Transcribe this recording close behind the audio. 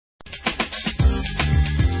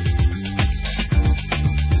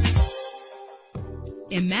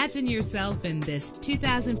Imagine yourself in this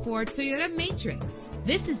 2004 Toyota Matrix.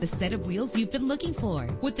 This is the set of wheels you've been looking for,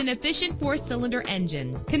 with an efficient 4-cylinder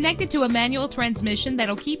engine connected to a manual transmission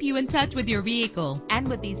that'll keep you in touch with your vehicle. And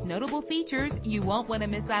with these notable features, you won't want to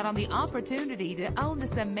miss out on the opportunity to own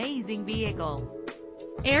this amazing vehicle.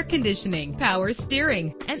 Air conditioning, power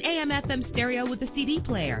steering, an AM/FM stereo with a CD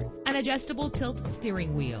player, an adjustable tilt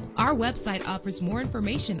steering wheel. Our website offers more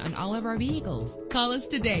information on all of our vehicles. Call us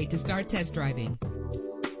today to start test driving.